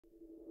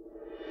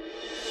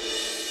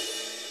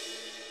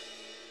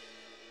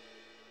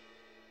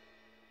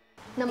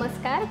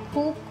नमस्कार,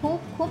 खूप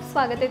खूप खूप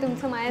स्वागत आहे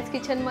तुमचं मायाज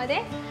किचनमध्ये।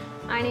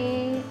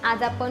 आणि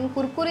आज आपण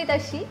कुरकुरीत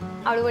अशी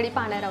आळू वडी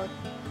पाहणार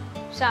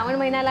आहोत। श्रावण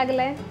महिना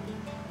लागलाय,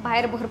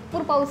 बाहेर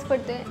भरपूर पाऊस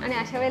पडतोय आणि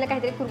अशा वेळेला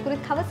काहीतरी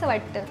कुरकुरीत खावंसं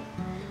वाटतं,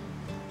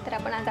 तर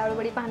आपण आज आळू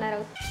वडी पाहणार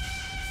आहोत।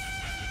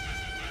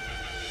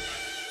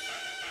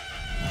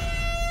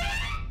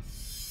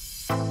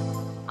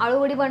 आळू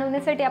वडी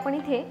बनवण्यासाठी आपण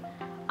इथे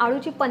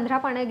आळूची 15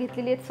 पानं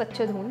घेतलेली आहेत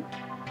स्वच्छ धुवून।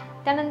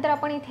 त्यानंतर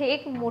आपण इथे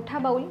एक मोठा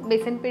बाउल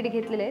बेसन पीठ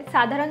घेतलेले आहे,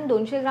 साधारण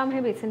 200 ग्राम हे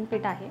बेसन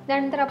पीठ आहे।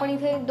 त्यानंतर आपण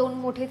इथे 2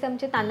 मोठे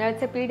चमचे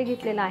तांदळाचे पीठ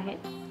घेतलेले आहे,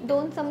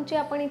 2 चमचे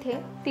आपण इथे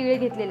तीळ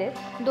घेतलेले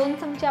आहेत, 2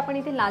 चमचे आपण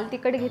इथे लाल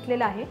तिखट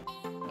घेतलेले आहे,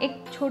 एक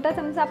छोटा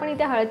चमचा आपण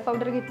इथे हळद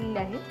पावडर घेतलेली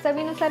आहे,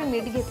 चवीनुसार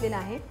मीठ घेतलेलं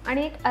आहे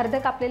आणि एक अर्ध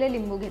कापलेले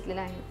लिंबू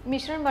घेतलेला आहे।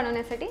 मिश्रण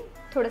बनवण्यासाठी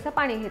थोडंसं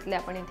पाणी घेतले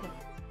आपण इथे।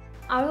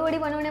 आळू वडी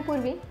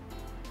बनवण्यापूर्वी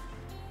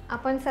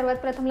आपण सर्वात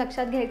प्रथम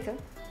लक्षात घ्यायचं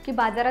की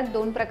बाजारात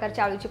 2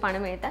 प्रकारची आळूची पानं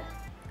मिळतात।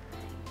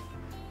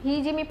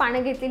 ही जी मी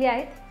पानं घेतलेली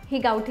आहेत ही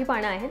गावठी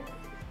पानं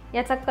आहेत।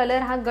 याचा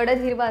कलर हा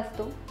गडद हिरवा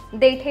असतो,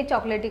 देठ हे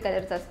चॉकलेटी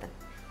कलरचं असतं।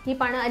 ही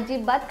पानं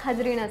अजिबात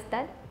खाजरी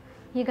नसतात,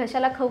 ही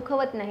घशाला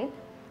खवखवत नाहीत।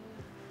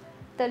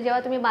 तर जेव्हा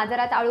तुम्ही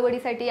बाजारात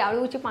आळूवडीसाठी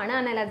आळूची पानं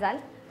आणायला जाल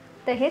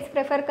तर हेच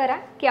प्रेफर करा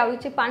की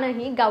आळूची पानं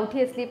ही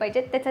गावठी असली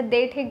पाहिजेत, त्याचं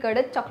देठ हे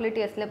गडद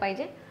चॉकलेटी असलं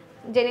पाहिजे,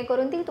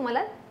 जेणेकरून ती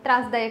तुम्हाला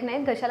त्रासदायक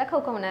नाहीत, घशाला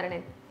खवखवणार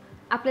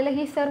नाहीत। आपल्याला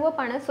ही सर्व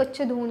पानं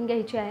स्वच्छ धुवून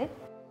घ्यायची आहेत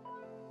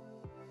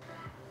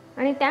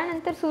आणि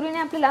त्यानंतर सुरीने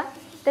आपल्याला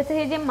त्याचं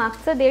हे जे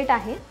मागचं देठ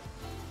आहे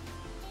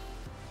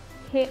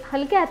हे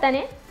हलक्या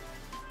हाताने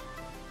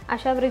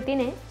अशा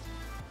रीतीने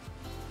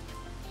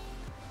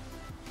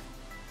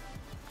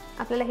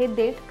आपल्याला हे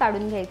देठ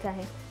काढून घ्यायचं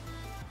आहे।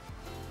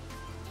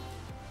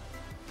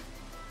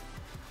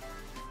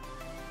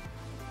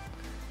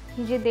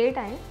 हे जे देठ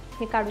आहे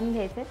हे काढून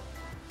घ्यायचं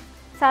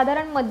आहे।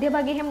 साधारण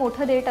मध्यभागी हे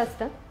मोठं देठ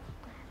असतं,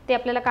 ते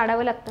आपल्याला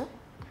काढावं लागतं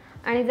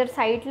आणि जर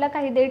साईडला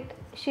काही देठ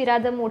शिरा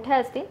जर मोठ्या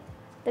असतील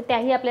तर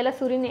त्याही आपल्याला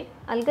सुरीने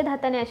अलगद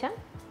हाताने अशा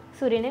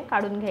सुरीने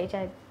काढून घ्यायच्या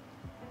आहेत।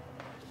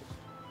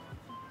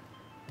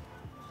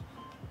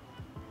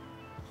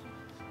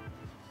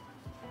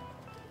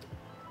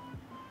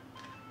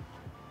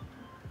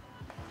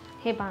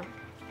 हे पहा,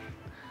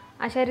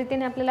 अशा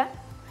रीतीने आपल्याला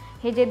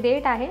हे जे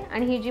देठ आहे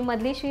आणि ही जी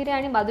मधली शीर आहे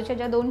आणि बाजूच्या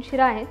ज्या 2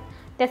 शिरा आहेत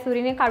त्या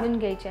सुरीने काढून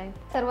घ्यायच्या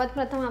आहेत। सर्वात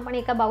प्रथम आपण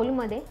एका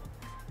बाउलमध्ये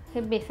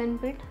हे बेसन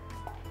पीठ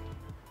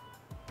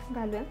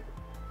घालूया,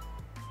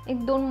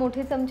 एक 2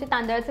 मोठे चमचे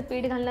तांदळाचं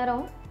पीठ घालणार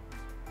आहोत।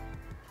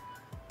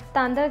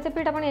 तांदळाचं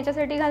पीठ आपण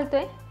याच्यासाठी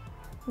घालतोय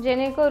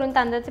जेणेकरून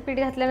तांदळाचं पीठ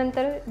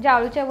घातल्यानंतर ज्या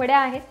आळूच्या वड्या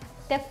आहेत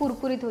त्या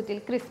कुरकुरीत होतील,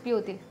 क्रिस्पी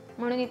होतील,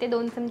 म्हणून इथे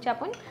 2 चमचे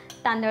आपण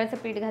तांदळाचं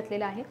पीठ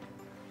घातलेलं आहे।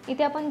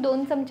 इथे आपण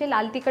 2 चमचे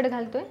लाल तिखट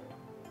घालतोय,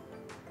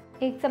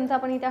 1 चमचा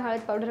आपण इथे हळद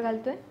पावडर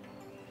घालतोय,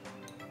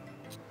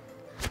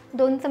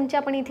 2 चमचे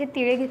आपण इथे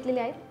तिळे घेतलेले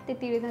आहेत ते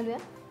तिळे घालूया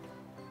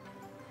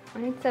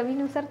आणि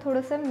चवीनुसार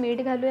थोडंसं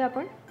मीठ घालूया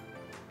आपण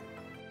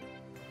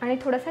आणि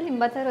थोडासा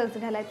लिंबाचा रस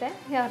घालायचा आहे।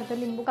 हे अर्ध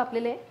लिंबू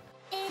कापलेले आहे।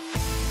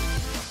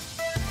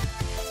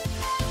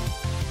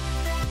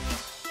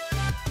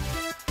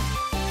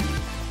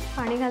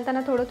 पाणी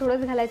घालताना थोडं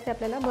थोडंच घालायचं आहे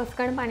आपल्याला,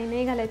 भसकण पाणी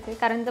नाही घालायचं आहे,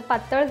 कारण जर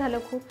पातळ झालं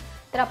खूप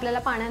तर आपल्याला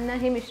पाण्यानं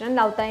हे मिश्रण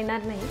लावता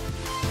येणार नाही।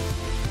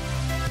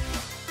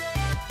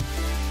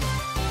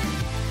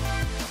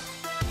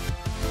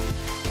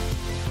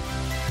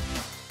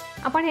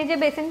 आपण हे जे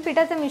बेसन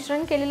पिठाचं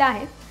मिश्रण केलेलं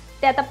आहे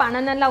ते आता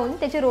पानांना लावून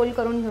त्याचे रोल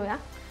करून घेऊया।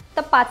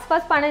 तर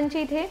 5-5 पानांची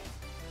इथे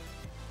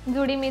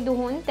जुडी मी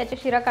धुवून त्याच्या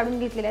शिरा काढून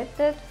घेतलेल्या आहेत।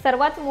 तर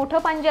सर्वात मोठं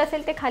पान जे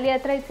असेल ते खाली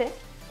आतरायचं आहे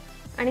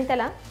आणि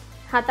त्याला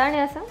हाताने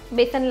असं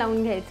बेसन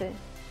लावून घ्यायचं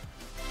आहे।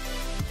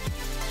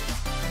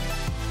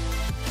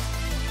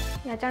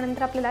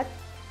 याच्यानंतर आपल्याला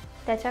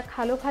त्याच्या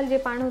खालोखाल जे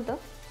पान होतं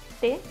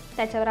ते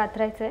त्याच्यावर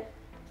आतरायचं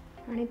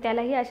आहे आणि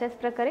त्यालाही अशाच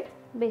प्रकारे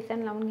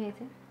बेसन लावून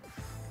घ्यायचं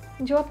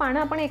आहे। जेव्हा पानं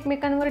आपण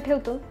एकमेकांवर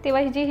ठेवतो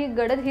तेव्हा जी ही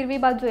गडद हिरवी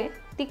बाजू आहे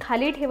ती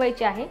खाली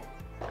ठेवायची आहे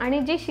आणि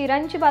जी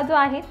शिरांची बाजू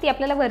आहे ती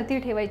आपल्याला वरती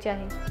ठेवायची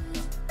आहे।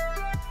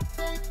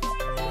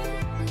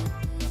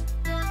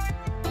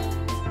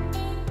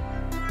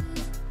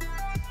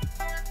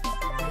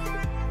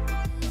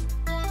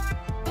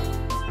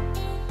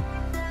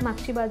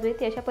 मागची बाजू आहे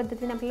ती अशा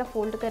पद्धतीने आपल्याला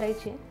फोल्ड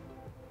करायची आहे,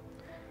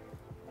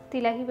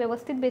 तिलाही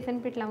व्यवस्थित बेसन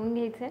पीठ लावून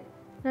घ्यायचं आहे।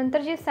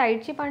 नंतर जी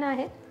साईडची पानं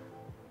आहेत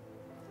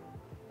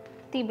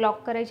ती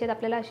ब्लॉक करायची आहेत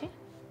आपल्याला अशी।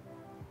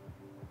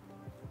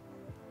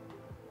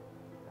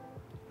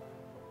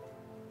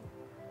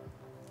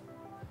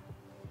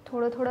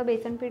 थोडं थोडं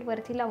बेसन पीठ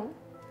वरती लावून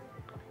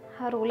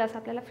हा रोल असा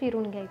आपल्याला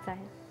फिरून घ्यायचा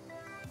आहे।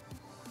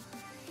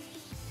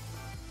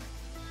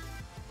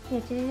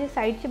 याची जी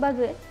साईडची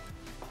बाजू आहे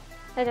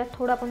त्याच्यात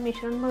थोडं आपण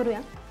मिश्रण भरूया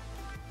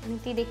आणि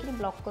ती देखील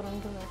ब्लॉक करून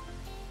घेऊया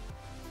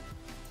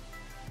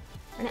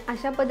आणि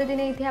अशा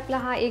पद्धतीने इथे आपला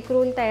हा एक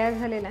रोल तयार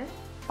झालेला आहे,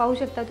 पाहू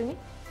शकता तुम्ही।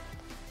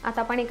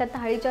 आता आपण एका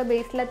थाळीच्या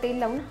बेसला तेल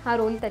लावून हा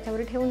रोल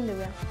त्याच्यावर ठेवून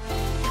देऊया।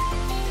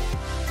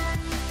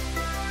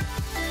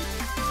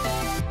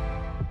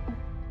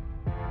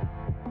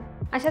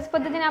 अशाच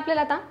पद्धतीने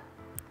आपल्याला आता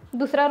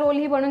दुसरा रोल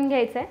ही बनवून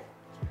घ्यायचा आहे।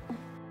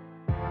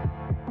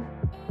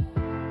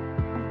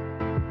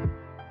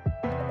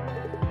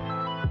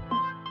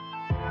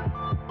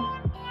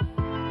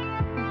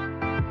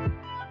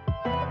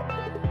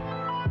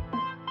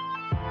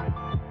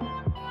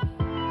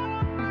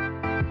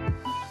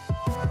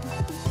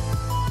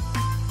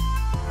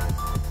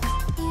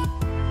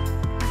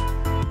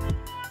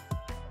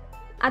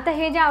 आता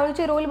हे जे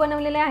आळूचे रोल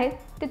बनवलेले आहेत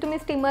ते तुम्ही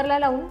स्टीमरला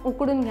लावून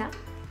उकडून घ्या.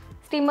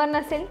 स्टीमर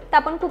नसेल तर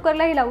आपण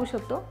कुकरलाही लावू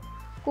शकतो.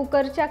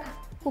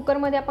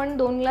 कुकरमध्ये आपण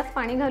 2 ग्लास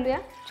पाणी घालूया,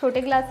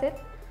 छोटे ग्लास आहेत.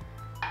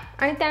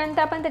 आणि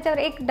त्यानंतर आपण त्याच्यावर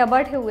एक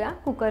डबा ठेवूया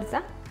कुकरचा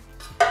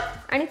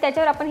आणि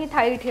त्याच्यावर आपण ही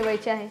थाळी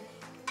ठेवायची आहे.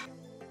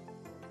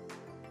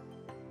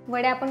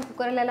 वड्या आपण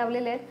कुकरला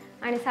लावलेले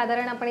आहेत आणि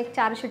साधारण आपण एक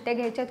 4 शिट्ट्या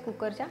घ्यायच्या आहेत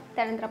कुकरच्या.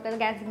 त्यानंतर आपल्याला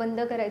गॅस बंद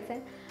करायचा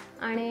आहे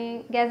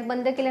आणि गॅस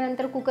बंद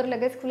केल्यानंतर कुकर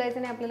लगेच खुलायचा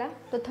नाही, आपल्याला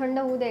तो थंड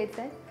होऊ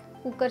द्यायचा आहे.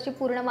 कुकरची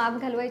पूर्ण वाफ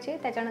घालवायची.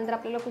 त्याच्यानंतर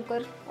आपल्याला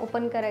कुकर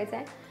ओपन करायचा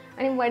आहे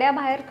आणि वड्या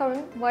बाहेर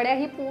काढून वड्या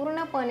ही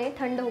पूर्णपणे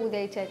थंड होऊ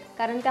द्यायच्या आहेत,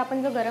 कारण त्या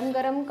आपण जर गरम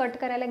गरम कट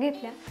करायला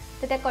घेतल्या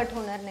तर त्या कट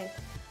होणार नाहीत.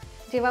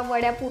 जेव्हा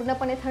वड्या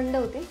पूर्णपणे थंड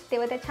होतील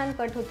तेव्हा त्या छान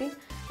कट होतील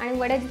आणि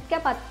वड्या जितक्या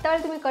पातळ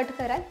तुम्ही कट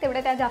कराल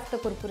तेवढ्या त्या जास्त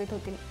कुरकुरीत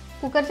होतील.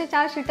 कुकरचे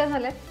 4 शिट्ट्या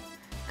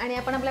झाल्यात आणि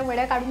आपण आपल्या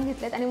वड्या काढून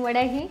घेतल्यात आणि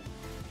वड्याही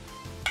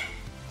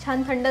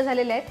छान थंड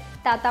झालेल्या आहेत.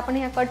 तर आता आपण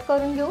ह्या कट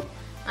करून घेऊ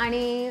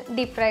आणि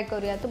डीप फ्राय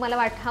करूया.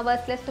 तुम्हाला हवं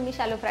असल्यास तुम्ही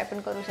शॅलो फ्राय पण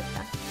करू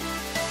शकता.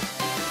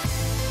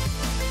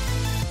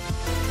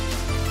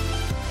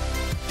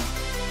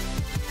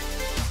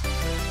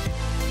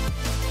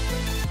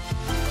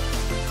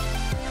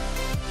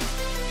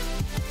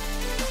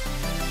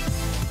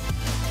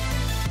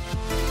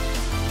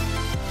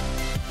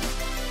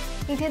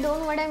 इथे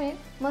 2 वड्या मी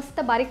मस्त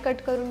बारीक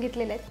कट करून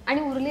घेतलेल्या आहेत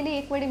आणि उरलेली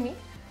एक वडी मी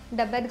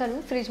डब्यात घालून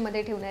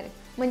फ्रीजमध्ये ठेवणार आहे,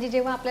 म्हणजे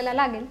जेव्हा आपल्याला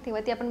लागेल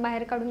तेव्हा ती आपण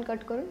बाहेर काढून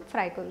कट करून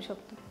फ्राय करू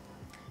शकतो.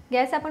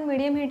 गॅस आपण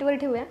मीडियम हीटवर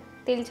ठेवूया.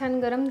 तेल छान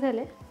गरम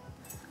झाले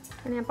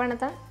आणि आपण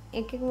आता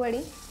एक एक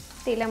वडी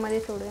तेलामध्ये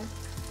सोडूया.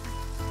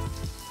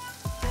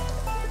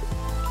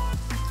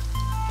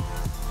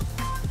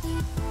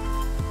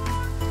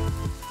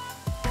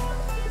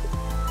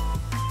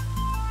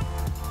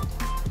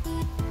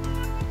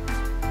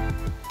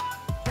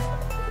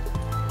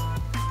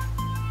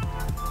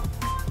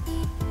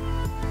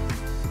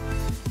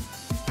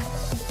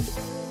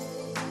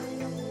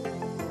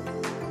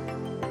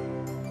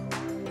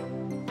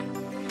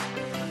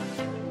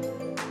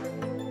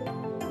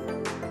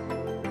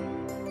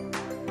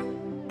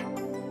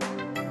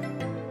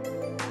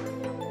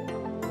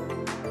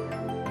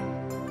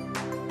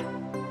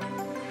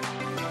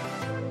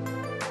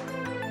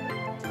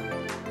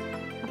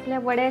 आपल्या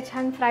वड्या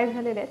छान फ्राय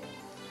झालेल्या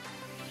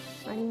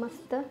आहेत आणि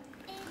मस्त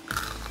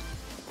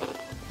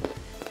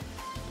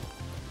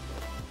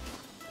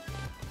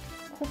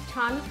खूप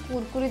छान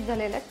कुरकुरीत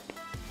झालेल्या आहेत.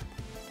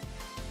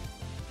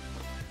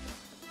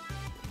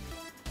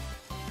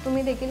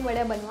 तुम्ही देखील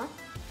वड्या बनवा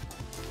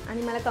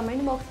आणि मला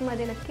कमेंट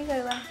बॉक्समध्ये नक्की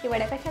कळवा की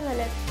वड्या कशा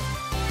झाल्यात.